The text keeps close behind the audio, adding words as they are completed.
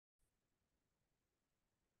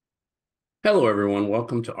Hello, everyone.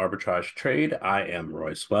 Welcome to Arbitrage Trade. I am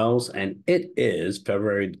Royce Wells, and it is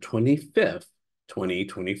February 25th,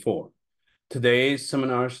 2024. Today's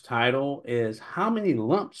seminar's title is How Many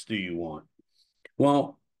Lumps Do You Want?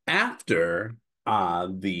 Well, after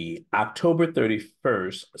the October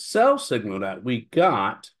 31st sell signal that we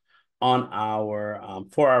got on our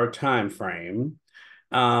 4-hour time frame,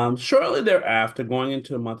 shortly thereafter, going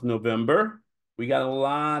into the month of November, we got a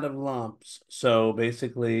lot of lumps. So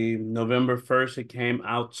basically, November 1st, it came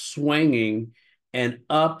out swinging and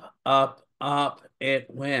up, up, up it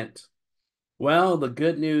went. Well, the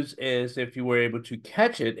good news is if you were able to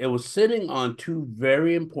catch it, it was sitting on two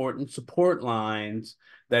very important support lines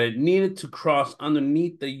that it needed to cross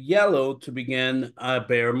underneath the yellow to begin a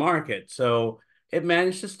bear market. So it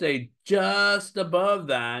managed to stay just above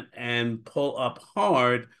that and pull up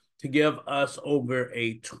hard to give us over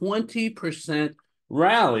a 20%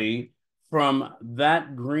 rally from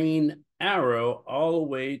that green arrow all the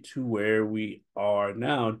way to where we are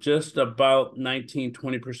now, just about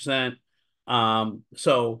 19-20%.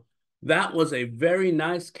 So that was a very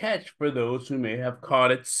nice catch for those who may have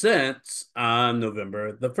caught it since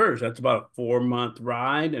November the 1st. That's about a 4-month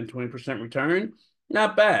ride and 20% return.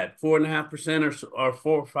 Not bad. 4.5% or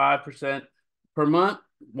 4 or 5% per month.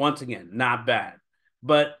 Once again, not bad.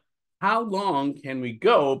 But how long can we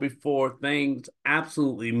go before things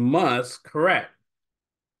absolutely must correct?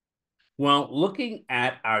 Well, looking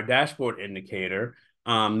at our dashboard indicator,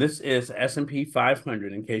 this is S&P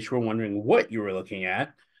 500, in case you were wondering what you were looking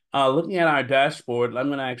at. Looking at our dashboard, I'm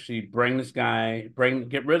going to actually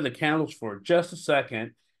get rid of the candles for just a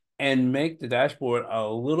second and make the dashboard a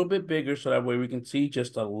little bit bigger so that way we can see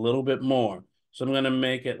just a little bit more. So I'm going to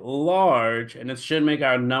make it large, and it should make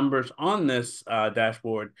our numbers on this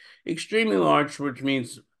dashboard extremely large, which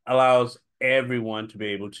means allows everyone to be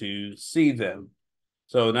able to see them.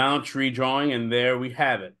 So now it's redrawing, and there we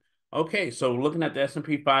have it. Okay, so looking at the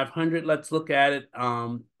S&P 500, let's look at it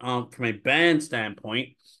from a band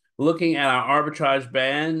standpoint. Looking at our arbitrage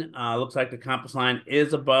band, looks like the compass line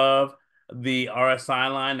is above the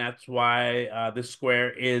RSI line. That's why this square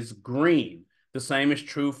is green. The same is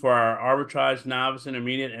true for our arbitrage, novice,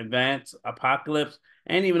 intermediate, advanced, apocalypse,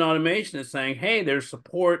 and even automation is saying, hey, there's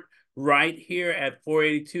support right here at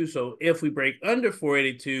 482. So if we break under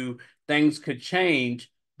 482, things could change.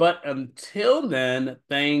 But until then,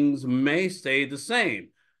 things may stay the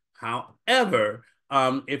same. However,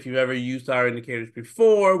 if you've ever used our indicators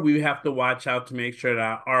before, we have to watch out to make sure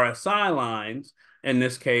that our RSI lines, in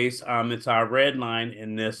this case, it's our red line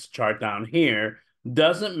in this chart down here,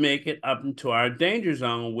 doesn't make it up into our danger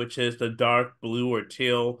zone, which is the dark blue or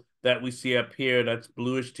teal that we see up here. That's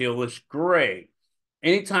bluish, tealish, gray.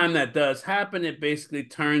 Anytime that does happen, it basically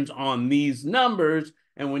turns on these numbers.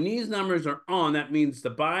 And when these numbers are on, that means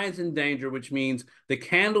the buy is in danger, which means the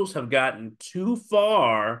candles have gotten too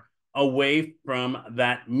far away from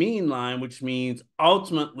that mean line, which means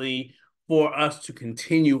ultimately for us to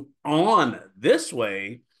continue on this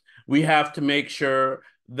way, we have to make sure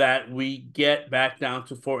that we get back down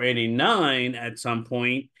to 489 at some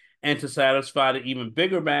point. And to satisfy the even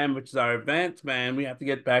bigger band, which is our advanced band, we have to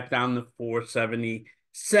get back down to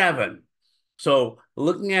 477. So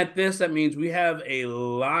looking at this, that means we have a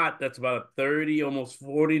lot. That's about a $30, almost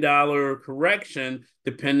 $40 correction,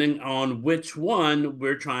 depending on which one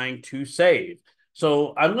we're trying to save.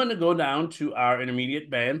 So I'm going to go down to our intermediate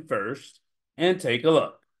band first and take a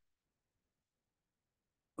look.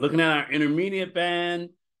 Looking at our intermediate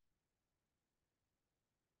band,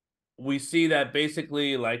 we see that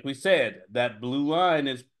basically, like we said, that blue line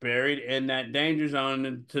is buried in that danger zone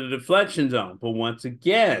into the deflection zone. But once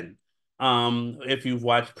again, if you've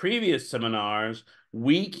watched previous seminars,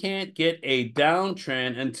 we can't get a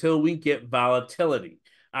downtrend until we get volatility.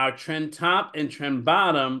 Our trend top and trend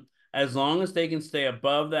bottom, as long as they can stay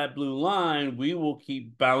above that blue line, we will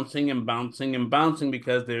keep bouncing and bouncing and bouncing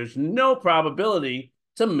because there's no probability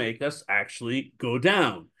to make us actually go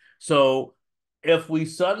down. So if we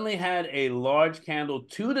suddenly had a large candle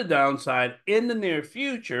to the downside in the near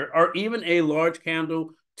future, or even a large candle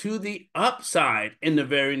to the upside in the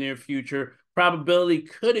very near future, probability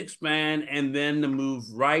could expand, and then the move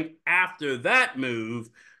right after that move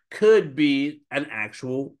could be an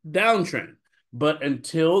actual downtrend. But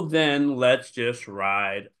until then, let's just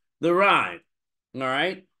ride the ride. All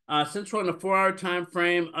right. Since we're on the 4-hour time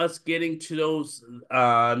frame, us getting to those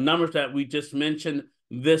numbers that we just mentioned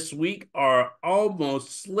this week are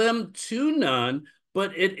almost slim to none,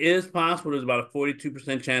 but it is possible. There's about a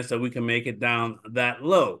 42% chance that we can make it down that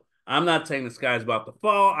low. I'm not saying the sky's about to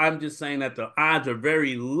fall. I'm just saying that the odds are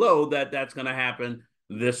very low that that's going to happen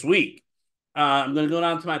this week. I'm going to go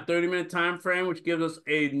down to my 30-minute time frame, which gives us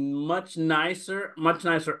a much nicer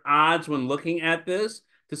odds when looking at this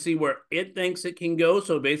to see where it thinks it can go.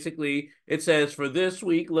 So basically, it says for this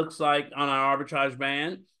week, looks like on our arbitrage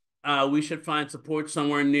band, we should find support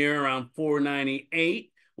somewhere near around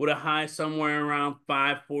 498 with a high somewhere around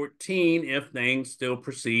 514 if things still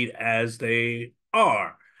proceed as they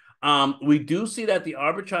are. We do see that the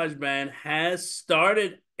arbitrage band has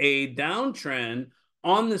started a downtrend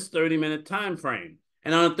on this 30-minute time frame.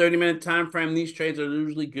 And on a 30-minute time frame, these trades are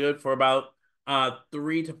usually good for about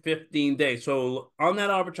 3 to 15 days. So on that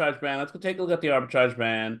arbitrage band, let's go take a look at the arbitrage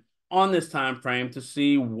band on this time frame to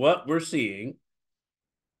see what we're seeing.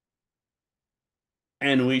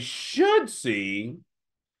 And we should see,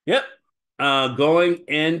 yep, going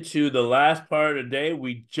into the last part of the day,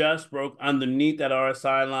 we just broke underneath that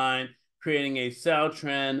RSI line, creating a sell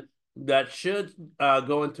trend that should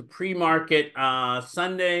go into pre-market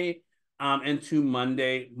Sunday into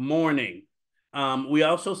Monday morning. We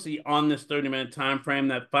also see on this 30-minute time frame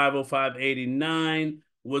that 505.89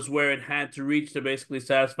 was where it had to reach to basically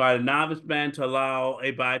satisfy the novice band to allow a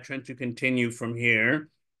buy trend to continue from here.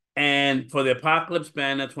 And for the Apocalypse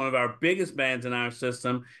band, that's one of our biggest bands in our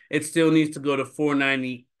system. It still needs to go to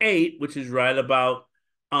 498, which is right about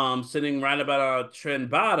sitting right about our trend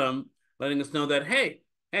bottom, letting us know that hey,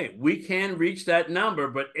 we can reach that number.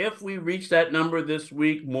 But if we reach that number this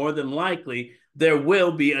week, more than likely, there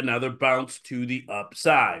will be another bounce to the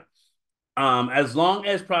upside. As long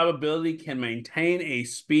as probability can maintain a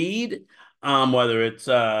speed, whether it's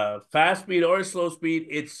fast speed or slow speed,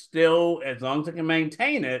 it's still, as long as it can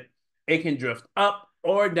maintain it, it can drift up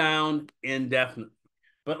or down indefinitely.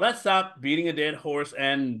 But let's stop beating a dead horse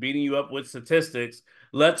and beating you up with statistics.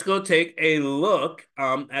 Let's go take a look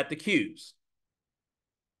at the cues.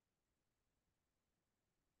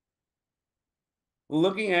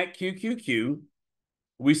 Looking at QQQ,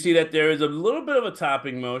 we see that there is a little bit of a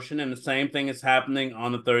topping motion, and the same thing is happening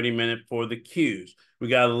on the 30-minute for the Qs. We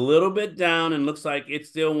got a little bit down, and looks like it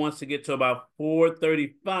still wants to get to about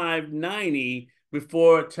 435.90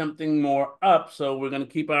 before attempting more up. So we're going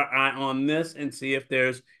to keep our eye on this and see if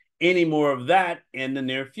there's any more of that in the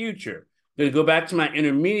near future. I'm going to go back to my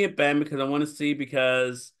intermediate band because I want to see,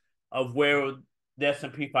 because of where the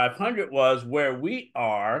S&P 500 was, where we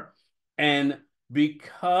are, and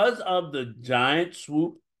because of the giant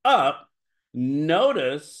swoop up,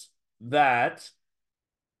 notice that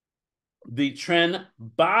the trend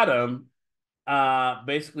bottom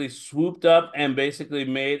basically swooped up and basically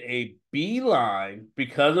made a beeline.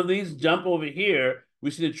 Because of these jump over here,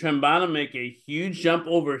 we see the trend bottom make a huge jump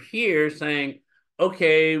over here saying,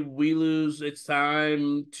 okay, we lose, it's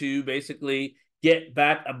time to basically get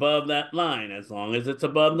back above that line. As long as it's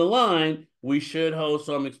above the line, we should hold.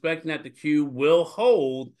 So I'm expecting that the Q will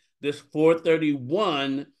hold this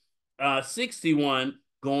 431.61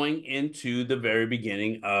 going into the very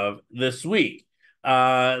beginning of this week.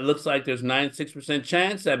 It looks like there's 96%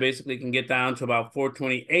 chance that basically can get down to about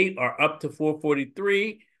 428 or up to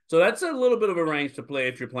 443. So that's a little bit of a range to play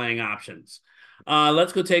if you're playing options.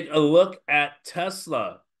 Let's go take a look at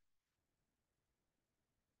Tesla.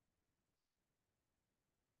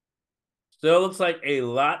 Still looks like a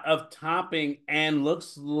lot of topping, and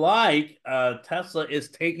looks like Tesla is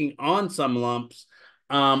taking on some lumps.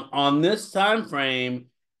 On this time frame,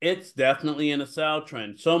 it's definitely in a sell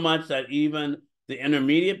trend, so much that even the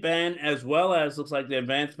intermediate band, as well as looks like the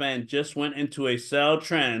advanced band, just went into a sell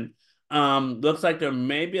trend. Looks like there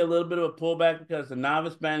may be a little bit of a pullback because the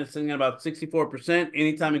novice band is sitting at about 64%.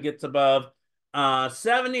 Anytime it gets above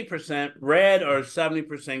 70% red or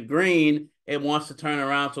 70% green, it wants to turn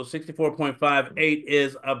around. So 64.58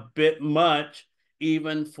 is a bit much,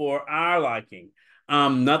 even for our liking.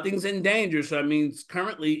 Nothing's in danger, so that means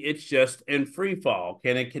currently it's just in free fall.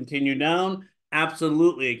 Can it continue down?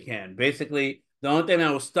 Absolutely it can. Basically, the only thing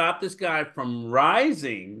that will stop this guy from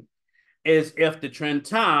rising is if the trend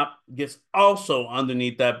top gets also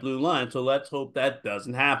underneath that blue line. So let's hope that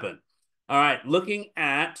doesn't happen. All right, looking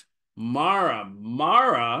at Mara.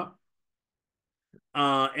 Mara,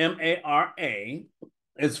 MARA,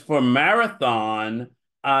 is for Marathon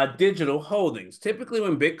Digital Holdings. Typically,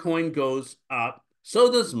 when Bitcoin goes up, so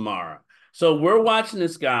does Mara. So we're watching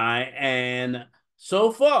this guy, and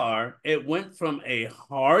so far, it went from a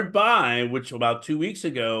hard buy, which about 2 weeks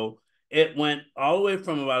ago, it went all the way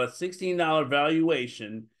from about a $16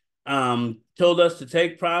 valuation, told us to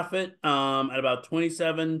take profit at about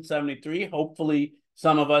 $27.73. Hopefully,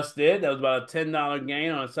 some of us did. That was about a $10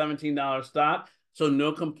 gain on a $17 stock. So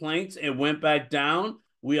no complaints. It went back down.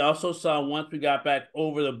 We also saw once we got back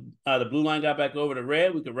over the blue line got back over the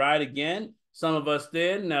red, we could ride again. Some of us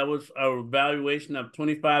did, and that was a valuation of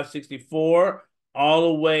 25.64 all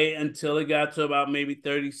the way until it got to about maybe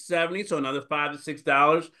 30.70, so another $5 to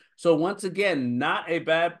 $6. So once again, not a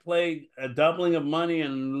bad play, a doubling of money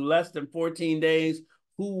in less than 14 days.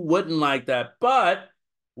 Who wouldn't like that? But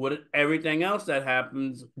with everything else that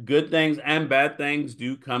happens, good things and bad things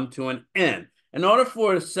do come to an end. In order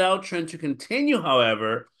for a sell trend to continue,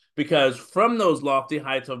 however, because from those lofty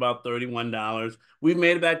heights of about $31, we've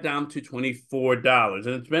made it back down to $24.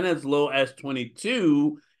 And it's been as low as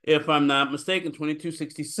 22, if I'm not mistaken,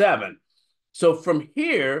 22.67. So from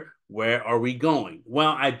here, where are we going?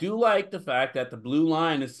 Well, I do like the fact that the blue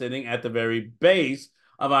line is sitting at the very base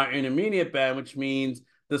of our intermediate band, which means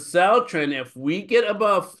the sell trend, if we get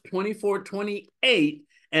above 24.28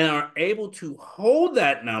 and are able to hold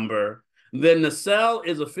that number, then the sell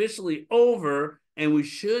is officially over and we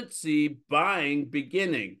should see buying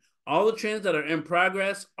beginning. All the trends that are in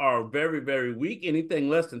progress are very, very weak. Anything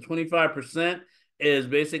less than 25% is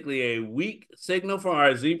basically a weak signal for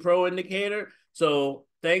our Z Pro indicator. So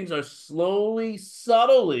things are slowly,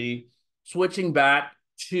 subtly switching back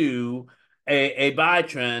to a buy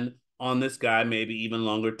trend on this guy, maybe even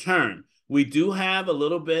longer term. We do have a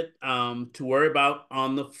little bit to worry about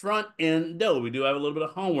on the front end, though. We do have a little bit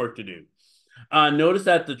of homework to do. Notice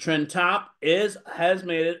that the trend top has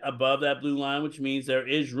made it above that blue line, which means there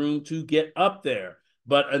is room to get up there.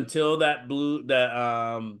 But until that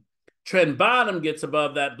trend bottom gets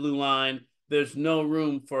above that blue line, there's no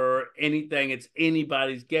room for anything. It's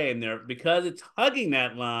anybody's game there because it's hugging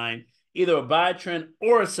that line. Either a buy trend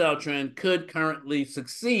or a sell trend could currently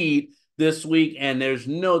succeed this week, and there's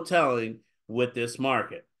no telling with this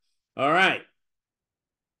market. All right,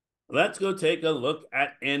 let's go take a look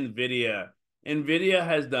at Nvidia. Nvidia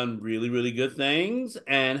has done really, really good things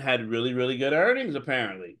and had really, really good earnings,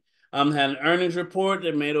 apparently. Had an earnings report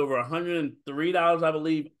that made over $103, I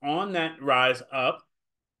believe, on that rise up.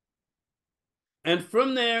 And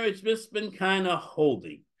from there, it's just been kind of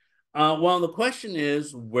holding. Well, the question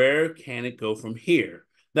is, where can it go from here?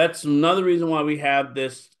 That's another reason why we have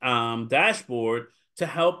this dashboard to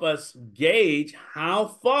help us gauge how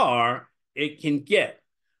far it can get.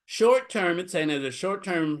 Short term, it's saying there's a short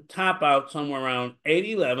term top out somewhere around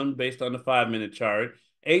 811 based on the 5-minute chart,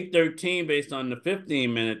 813 based on the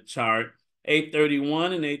 15-minute chart,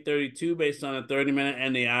 831 and 832 based on the 30-minute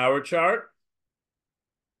and the hour chart,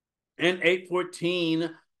 and 814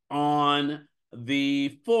 on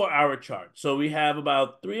the 4-hour chart. So we have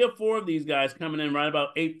about 3 or 4 of these guys coming in right about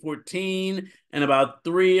 814 and about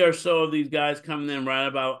 3 or so of these guys coming in right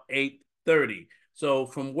about 830. So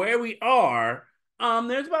from where we are,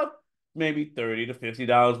 there's about maybe $30 to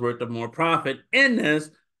 $50 worth of more profit in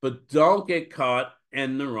this, but don't get caught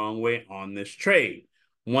in the wrong way on this trade.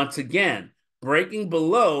 Once again, breaking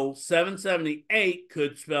below 778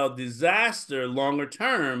 could spell disaster longer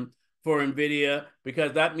term for Nvidia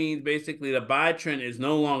because that means basically the buy trend is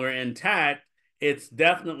no longer intact. It's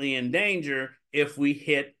definitely in danger if we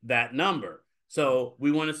hit that number. So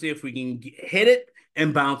we want to see if we can hit it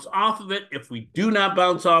and bounce off of it. If we do not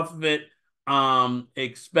bounce off of it,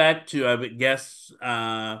 expect to, I would guess,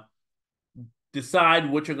 decide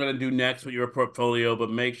what you're going to do next with your portfolio, but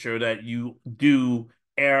make sure that you do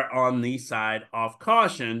err on the side of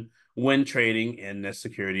caution when trading in the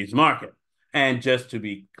securities market. And just to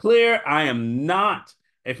be clear, I am not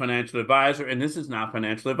a financial advisor, and this is not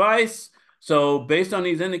financial advice. So based on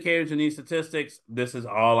these indicators and these statistics, this is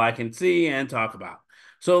all I can see and talk about.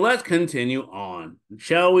 So let's continue on,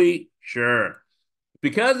 shall we? Sure.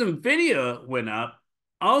 Because Nvidia went up,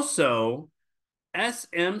 also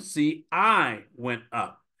SMCI went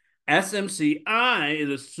up. SMCI is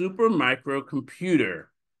a super micro computer.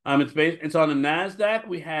 It's on the NASDAQ.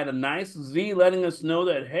 We had a nice Z letting us know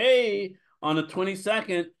that, hey, on the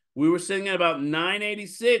 22nd, we were sitting at about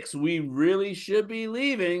 986. We really should be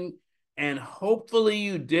leaving. And hopefully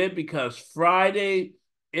you did because Friday,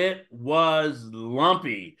 it was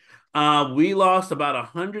lumpy. We lost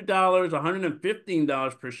about $100,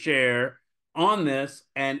 $115 per share on this,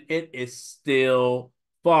 and it is still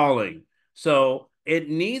falling. So it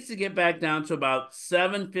needs to get back down to about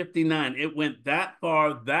 759. It went that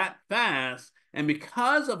far, that fast, and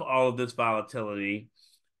because of all of this volatility,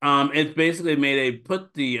 it's basically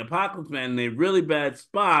put the Apocalypse Man in a really bad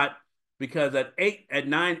spot because at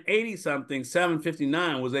 980 something,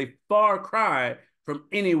 759 was a far cry from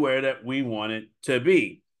anywhere that we want it to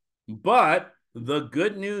be. But the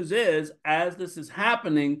good news is, as this is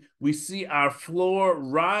happening, we see our floor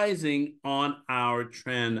rising on our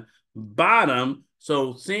trend bottom.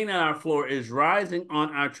 So seeing that our floor is rising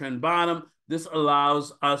on our trend bottom, this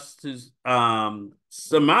allows us to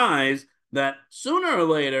surmise that sooner or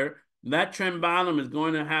later, that trend bottom is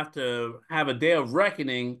going to have a day of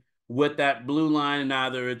reckoning with that blue line, and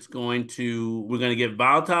either we're going to get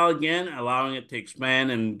volatile again, allowing it to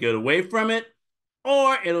expand and get away from it,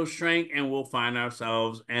 or it'll shrink and we'll find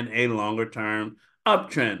ourselves in a longer term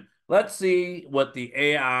uptrend. Let's see what the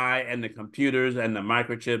AI and the computers and the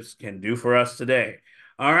microchips can do for us today.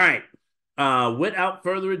 All right. Without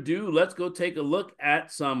further ado, let's go take a look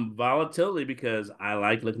at some volatility, because I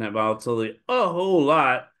like looking at volatility a whole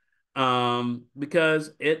lot,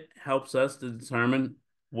 because it helps us to determine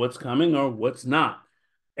what's coming or what's not.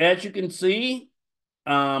 As you can see,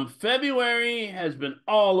 February has been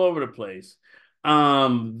all over the place.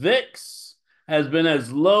 VIX has been as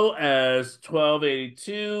low as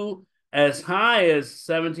 1282, as high as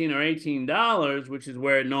 17 or $18, which is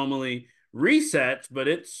where it normally resets, but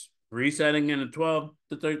it's resetting in the $12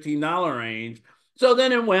 to $13 range. So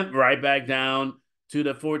then it went right back down to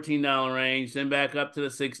the $14 range, then back up to the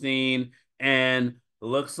 16, and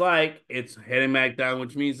looks like it's heading back down,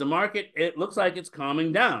 which means the market, it looks like it's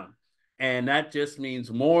calming down. And that just means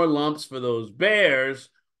more lumps for those bears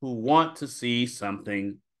who want to see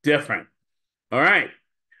something different. All right.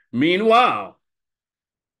 Meanwhile,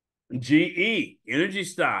 GE, energy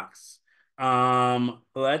stocks.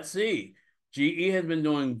 Let's see. GE has been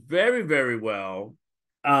doing very, very well.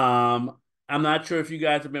 I'm not sure if you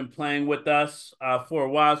guys have been playing with us for a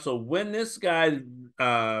while. So when this guy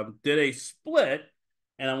did a split,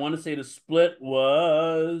 and I want to say the split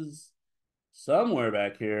was somewhere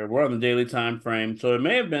back here. We're on the daily time frame. So it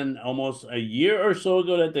may have been almost a year or so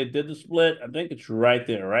ago that they did the split. I think it's right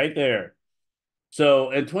there, right there.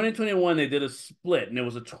 So in 2021, they did a split, and it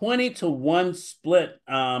was a 20-to-1 split.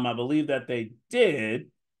 I believe that they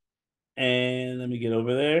did. And let me get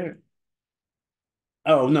over there.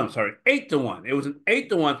 Oh, no, sorry, 8-to-1. It was an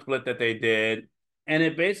 8-to-1 split that they did. And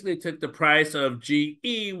it basically took the price of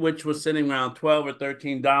GE, which was sitting around $12 or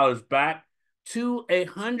 $13, back to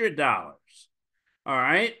 $100. All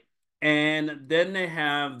right. And then they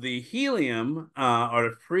have the helium or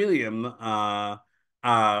the freelium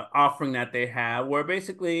offering that they have, where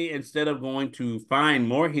basically instead of going to find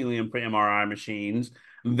more helium for MRI machines,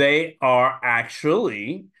 they are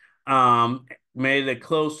actually made a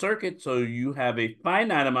closed circuit. So you have a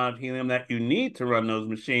finite amount of helium that you need to run those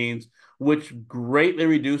machines, which greatly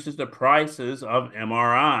reduces the prices of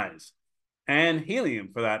MRIs and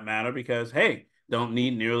helium for that matter, because, hey, don't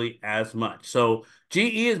need nearly as much. So GE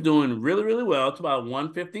is doing really, really well. It's about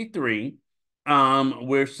 153.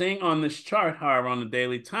 We're seeing on this chart, however, on the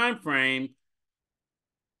daily time frame,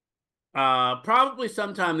 probably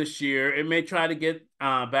sometime this year, it may try to get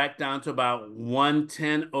back down to about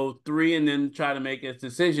 110.03 and then try to make its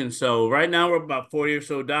decision. So right now we're about 40 or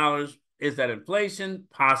so dollars. Is that inflation?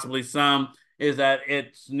 Possibly some. Is that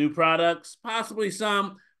it's new products? Possibly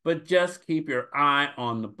some. But just keep your eye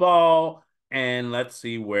on the ball and let's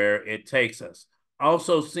see where it takes us.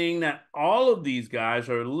 Also, seeing that all of these guys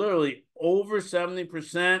are literally over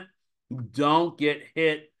 70%, don't get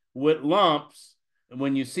hit with lumps.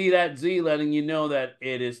 When you see that Z letting you know that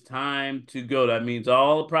it is time to go, that means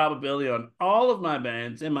all the probability on all of my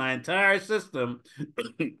bands in my entire system,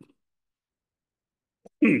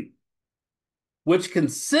 which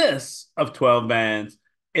consists of 12 bands,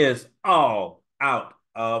 is all out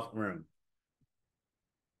of room.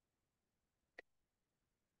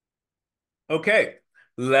 Okay,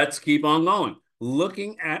 let's keep on going.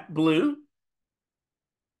 Looking at blue.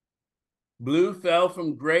 Blue fell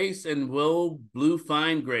from grace, and will blue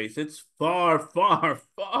find grace? It's far, far,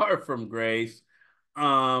 far from grace.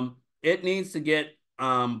 It needs to get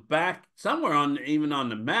back somewhere on even on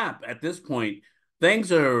the map at this point. Things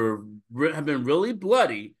have been really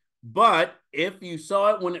bloody, but if you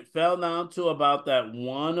saw it when it fell down to about that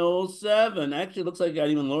 107, actually it looks like it got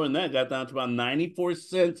even lower than that. It got down to about 94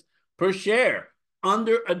 cents per share,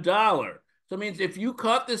 under $1. So it means if you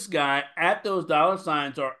caught this guy at those dollar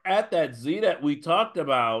signs or at that Z that we talked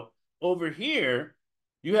about over here,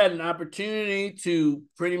 you had an opportunity to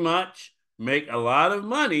pretty much make a lot of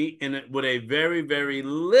money in it with a very, very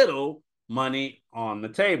little money on the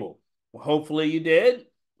table. Well, hopefully you did.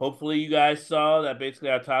 Hopefully you guys saw that basically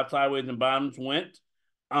our top sideways and bottoms went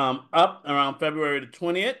up around February the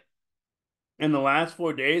 20th. And the last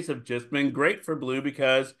 4 days have just been great for blue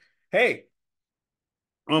because, hey,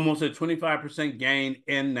 almost a 25% gain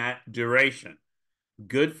in that duration.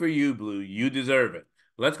 Good for you, Blue. You deserve it.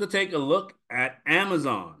 Let's go take a look at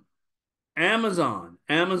Amazon. Amazon,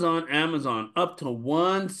 up to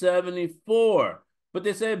 174. But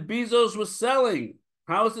they said Bezos was selling.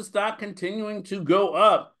 How is the stock continuing to go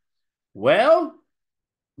up? Well,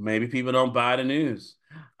 maybe people don't buy the news.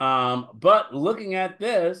 But looking at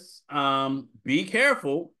this, be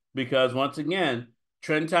careful because once again,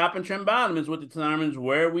 trend top and trend bottom is what determines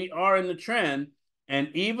where we are in the trend. And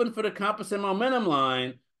even for the compass and momentum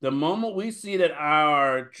line, the moment we see that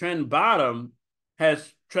our trend bottom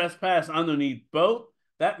has trespassed underneath both,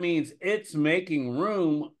 that means it's making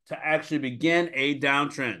room to actually begin a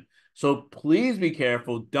downtrend. So please be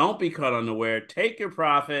careful. Don't be caught unaware. Take your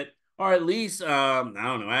profit, or at least I don't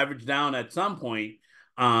know, average down at some point.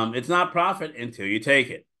 It's not profit until you take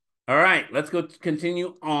it. All right, let's go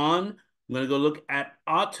continue on. I'm going to go look at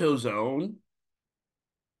AutoZone.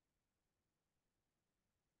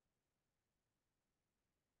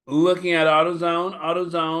 Looking at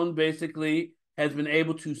AutoZone basically has been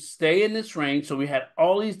able to stay in this range. So we had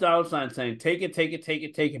all these dollar signs saying, take it, take it, take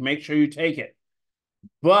it, take it, make sure you take it.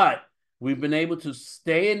 But we've been able to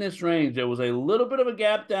stay in this range. There was a little bit of a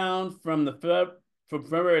gap down from from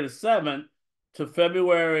February the 7th to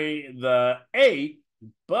February the 8th,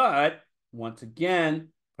 but once again,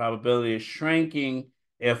 probability is shrinking.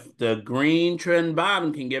 If the green trend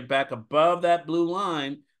bottom can get back above that blue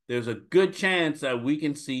line, there's a good chance that we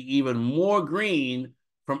can see even more green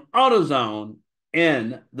from AutoZone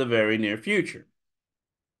in the very near future.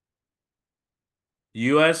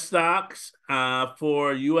 U.S. stocks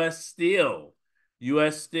for U.S. steel.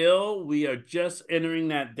 U.S. steel, we are just entering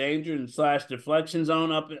that danger and slash deflection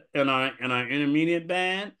zone up in our intermediate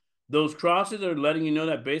band. Those crosses are letting you know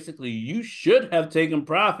that basically you should have taken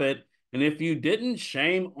profit, and if you didn't,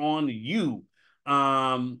 shame on you.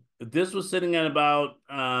 This was sitting at about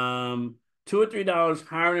 $2 or $3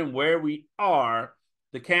 higher than where we are.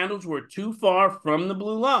 The candles were too far from the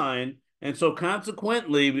blue line. And so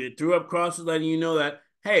consequently, it threw up crosses letting you know that,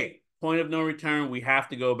 hey, point of no return, we have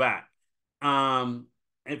to go back. And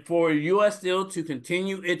for US Steel to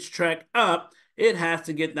continue its trek up, it has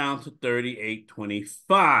to get down to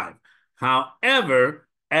 38.25. However,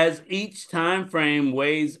 as each time frame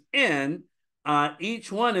weighs in,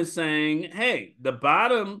 each one is saying, hey, the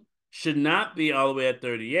bottom should not be all the way at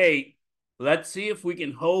 38. Let's see if we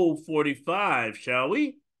can hold 45, shall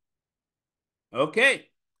we? Okay.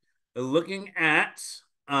 Looking at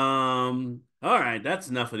all right, that's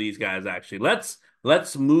enough of these guys actually.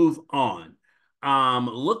 Let's move on.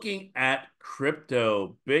 Looking at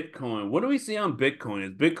crypto, Bitcoin. What do we see on Bitcoin?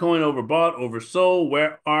 Is Bitcoin overbought, oversold?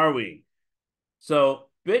 Where are we? So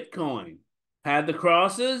Bitcoin had the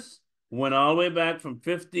crosses, went all the way back from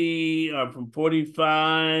 50 from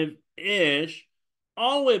 45-ish,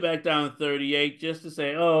 all the way back down to 38, just to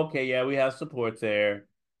say, oh, okay, yeah, we have support there.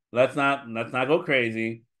 Let's not go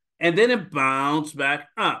crazy. And then it bounced back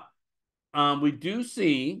up. We do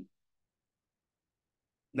see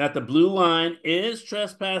that the blue line is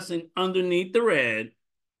trespassing underneath the red,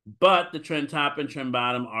 but the trend top and trend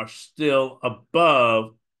bottom are still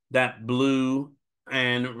above that blue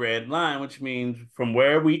and red line, which means from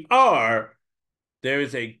where we are, there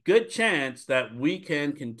is a good chance that we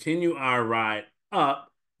can continue our ride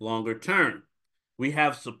up longer term. We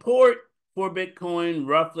have support for Bitcoin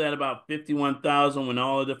roughly at about 51,000 when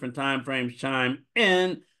all the different time frames chime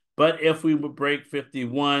in. But if we would break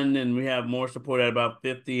 51, then we have more support at about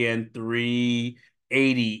 50 and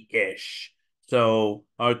 380-ish. So,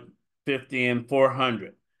 or 50 and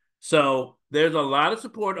 400. So there's a lot of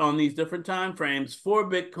support on these different time frames for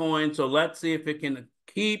Bitcoin. So let's see if it can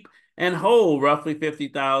keep and hold roughly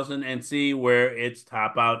 50,000 and see where its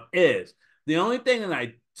top out is. The only thing that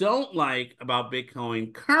I don't like about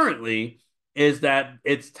Bitcoin currently is that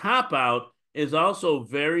its top out is also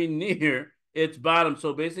very near its bottom.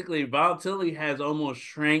 So basically, volatility has almost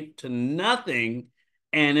shrank to nothing,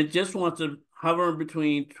 and it just wants to hover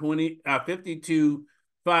between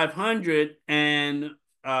 52,500 and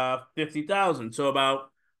 50,000. So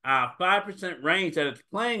about 5% range that it's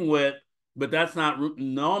playing with, but that's not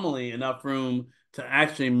normally enough room to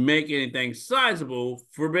actually make anything sizable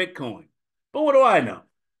for Bitcoin. But what do I know?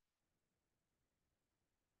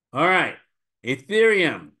 All right.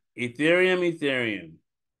 Ethereum.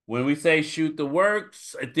 When we say shoot the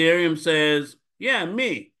works, Ethereum says, yeah,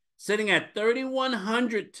 me, sitting at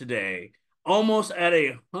 3,100 today, almost at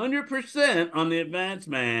 100% on the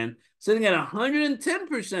advanced band, sitting at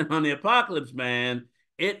 110% on the apocalypse band.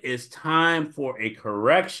 It is time for a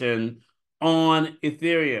correction on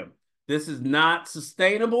Ethereum. This is not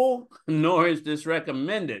sustainable, nor is this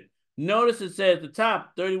recommended. Notice it says at the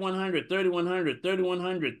top 3,100, 3,100,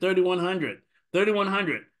 3,100, 3,100,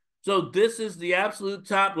 3,100. So this is the absolute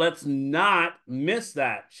top. Let's not miss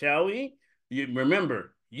that, shall we?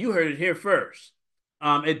 Remember, you heard it here first.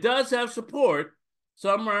 It does have support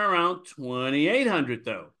somewhere around 2,800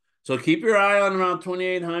 though. So keep your eye on around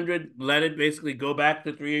 2,800. Let it basically go back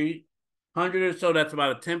to 300 or so. That's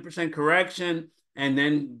about a 10% correction. And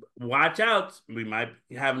then watch out. We might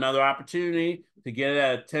have another opportunity to get it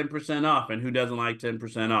at 10% off. And who doesn't like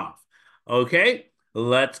 10% off? Okay,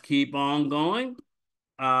 let's keep on going.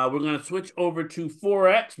 We're going to switch over to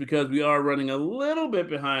Forex because we are running a little bit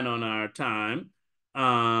behind on our time.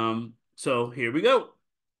 So here we go.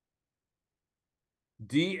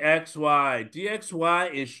 DXY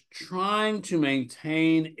is trying to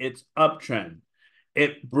maintain its uptrend.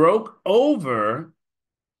 It broke over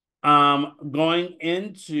going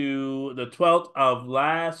into the 12th of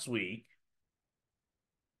last week.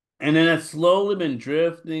 And then it's slowly been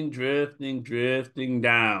drifting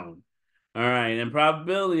down. All right, and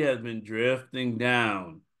probability has been drifting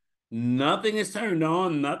down. Nothing is turned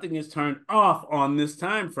on, nothing is turned off on this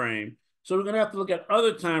time frame. So we're going to have to look at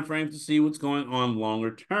other time frames to see what's going on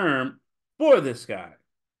longer term for this guy.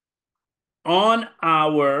 On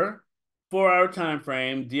our 4-hour time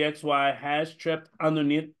frame, DXY has tripped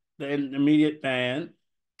underneath the intermediate band,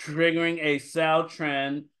 triggering a sell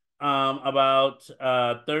trend about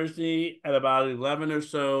Thursday at about 11 or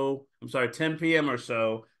so. I'm sorry, 10 p.m. or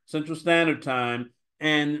so, Central Standard Time.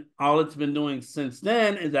 And all it's been doing since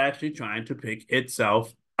then is actually trying to pick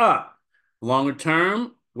itself up. Longer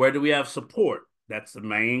term, where do we have support? That's the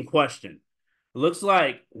main question. It looks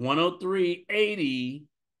like 103.80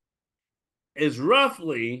 is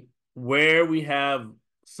roughly where we have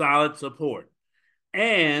solid support.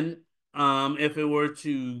 And if it were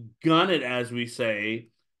to gun it, as we say,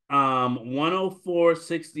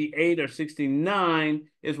 104.68 or 69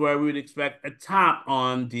 is where we would expect a top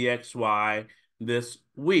on DXY this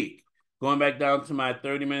week. Going back down to my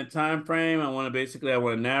 30-minute time frame, I want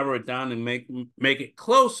to narrow it down and make it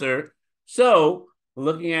closer. So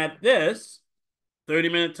looking at this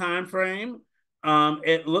 30-minute time frame,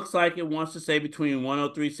 it looks like it wants to stay between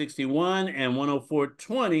 103.61 and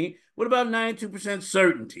 104.20 with about 92%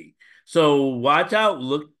 certainty. So watch out,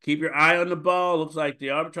 keep your eye on the ball. Looks like the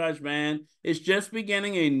arbitrage band is just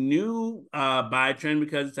beginning a new buy trend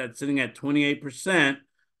because it's sitting at 28%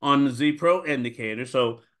 on the Z Pro indicator.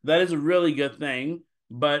 So that is a really good thing.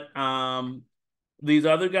 But these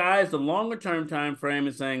other guys, the longer term time frame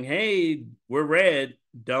is saying, hey, we're red.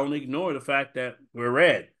 Don't ignore the fact that we're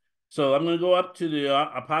red. So I'm going to go up to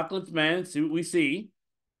the Apocalypse Man and see what we see.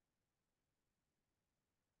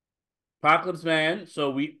 Apocalypse Man.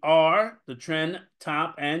 So the trend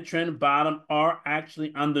top and trend bottom are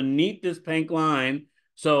actually underneath this pink line.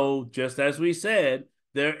 So just as we said,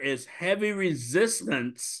 there is heavy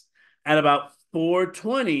resistance at about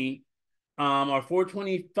 420 or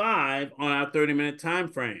 425 on our 30-minute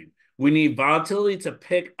time frame. We need volatility to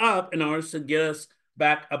pick up in order to get us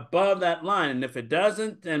back above that line. And if it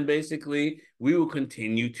doesn't, then basically we will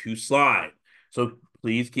continue to slide. So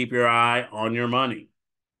please keep your eye on your money.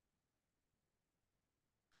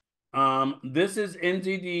 This is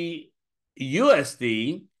NZD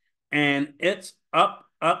USD, and it's up,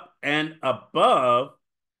 and above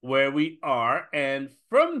where we are. And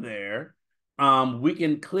from there, we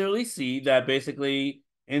can clearly see that basically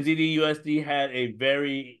NZD USD had a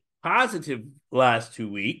very positive last 2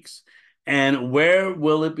 weeks. And where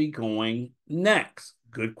will it be going next?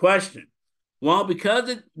 Good question. Well, because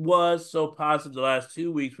it was so positive the last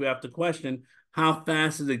 2 weeks, we have to question how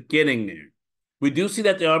fast is it getting there? We do see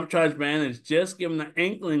that the arbitrage band is just giving the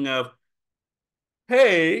inkling of,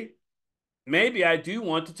 hey, maybe I do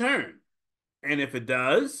want to turn. And if it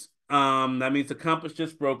does, that means the compass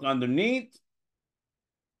just broke underneath.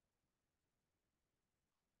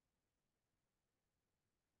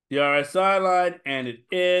 The RSI line, and it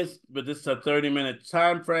is, but this is a 30-minute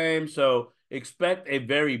time frame, so expect a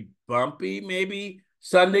very bumpy, maybe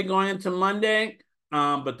Sunday going into Monday,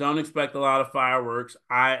 but don't expect a lot of fireworks.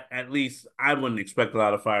 At least I wouldn't expect a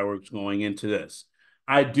lot of fireworks going into this.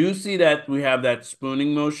 I do see that we have that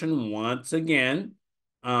spooning motion once again,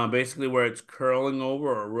 basically where it's curling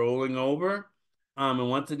over or rolling over. And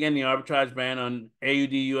once again, the arbitrage band on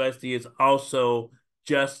AUD USD is also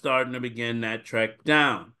just starting to begin that trek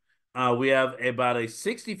down. We have about a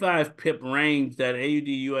 65 pip range that AUD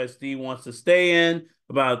USD wants to stay in,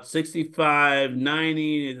 about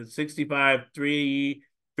 65.90 to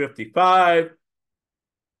 65.355.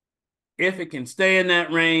 If it can stay in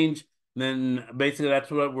that range, then basically that's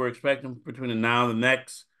what we're expecting between now and the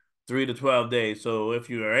next 3 to 12 days. So if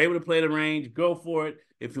you are able to play the range, go for it.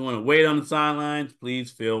 If you want to wait on the sidelines,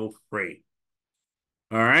 please feel free.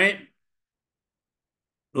 All right.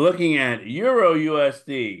 Looking at Euro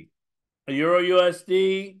USD. Euro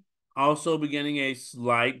USD also beginning a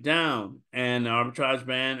slight down. And the arbitrage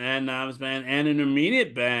band and novice band and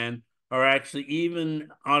intermediate band are actually, even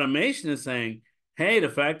automation is saying, hey, the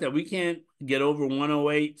fact that we can't get over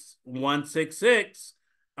 108, 166,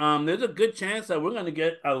 there's a good chance that we're going to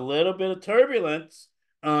get a little bit of turbulence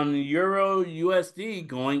on Euro USD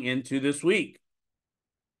going into this week.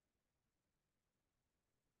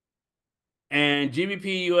 And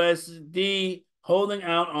GBP USD holding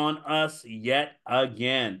out on us yet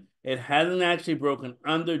again. It hasn't actually broken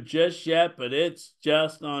under just yet, but it's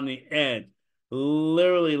just on the edge.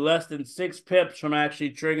 Literally less than 6 pips from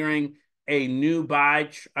actually triggering a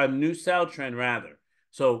new sell trend rather.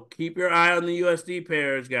 So keep your eye on the USD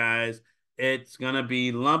pairs, guys. It's gonna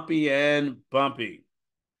be lumpy and bumpy.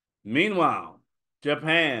 Meanwhile,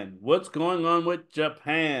 Japan. What's going on with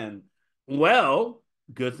Japan? Well,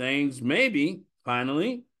 good things, maybe,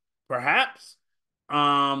 finally, perhaps.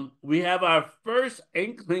 We have our first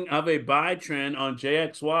inkling of a buy trend on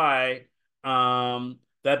JXY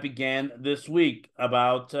that began this week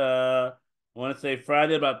about I want to say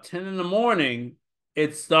Friday about 10 in the morning.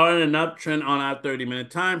 It started an uptrend on our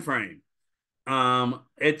 30-minute time frame.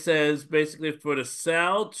 It says basically for the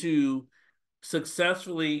sell to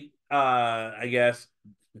successfully, I guess,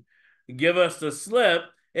 give us the slip,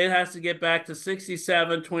 it has to get back to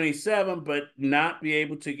 67.27, but not be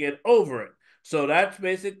able to get over it. So that's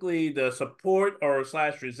basically the support or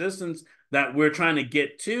slash resistance that we're trying to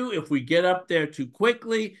get to. If we get up there too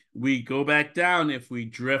quickly, we go back down. If we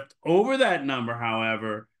drift over that number,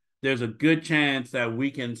 however, there's a good chance that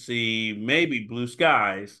we can see maybe blue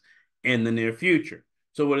skies in the near future.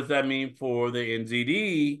 So what does that mean for the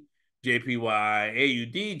NZD, JPY,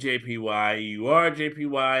 AUD, JPY, EUR,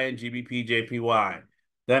 JPY, and GBP, JPY?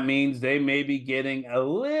 That means they may be getting a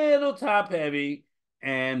little top heavy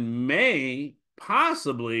and may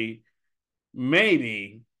possibly,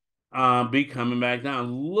 maybe be coming back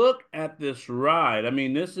down. Look at this ride. I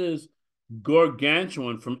mean, this is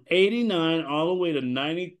gargantuan from 89 all the way to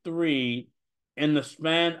 93 in the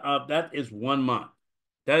span of, that is 1 month.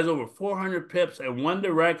 That is over 400 pips in one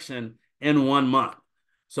direction in 1 month.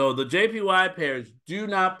 So the JPY pairs do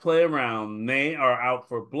not play around. They are out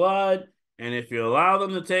for blood. And if you allow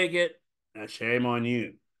them to take it, shame on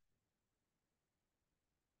you.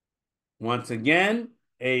 Once again,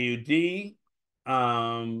 AUD,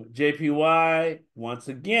 JPY, once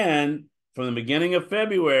again, from the beginning of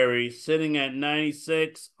February, sitting at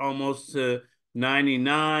 96, almost to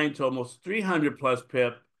 99, to almost 300 plus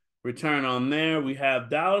pip return on there. We have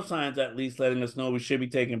dollar signs at least letting us know we should be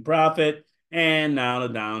taking profit. And now the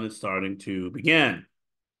down is starting to begin.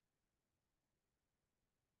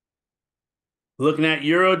 Looking at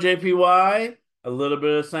Euro JPY, a little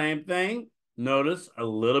bit of the same thing. Notice a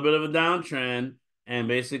little bit of a downtrend, and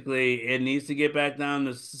basically it needs to get back down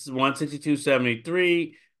to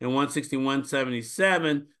 162.73 and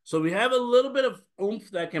 161.77. So we have a little bit of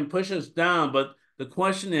oomph that can push us down, but the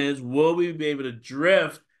question is, will we be able to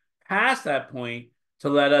drift past that point to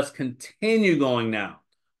let us continue going now?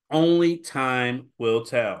 Only time will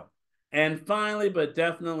tell. And finally, but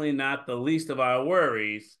definitely not the least of our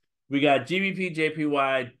worries, we got GBP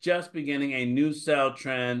JPY just beginning a new sell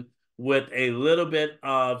trend with a little bit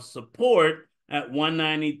of support at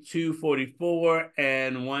 192.44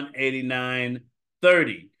 and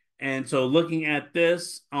 189.30. And so looking at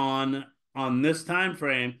this on this time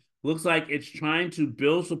frame, looks like it's trying to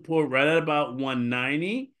build support right at about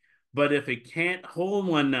 190. But if it can't hold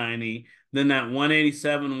 190, then that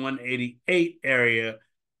 187, 188 area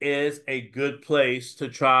is a good place to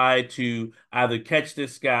try to either catch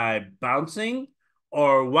this guy bouncing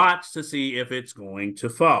or watch to see if it's going to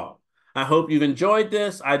fall. I hope you've enjoyed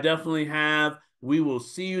this. I definitely have. We will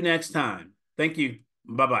see you next time. Thank you.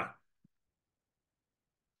 Bye-bye.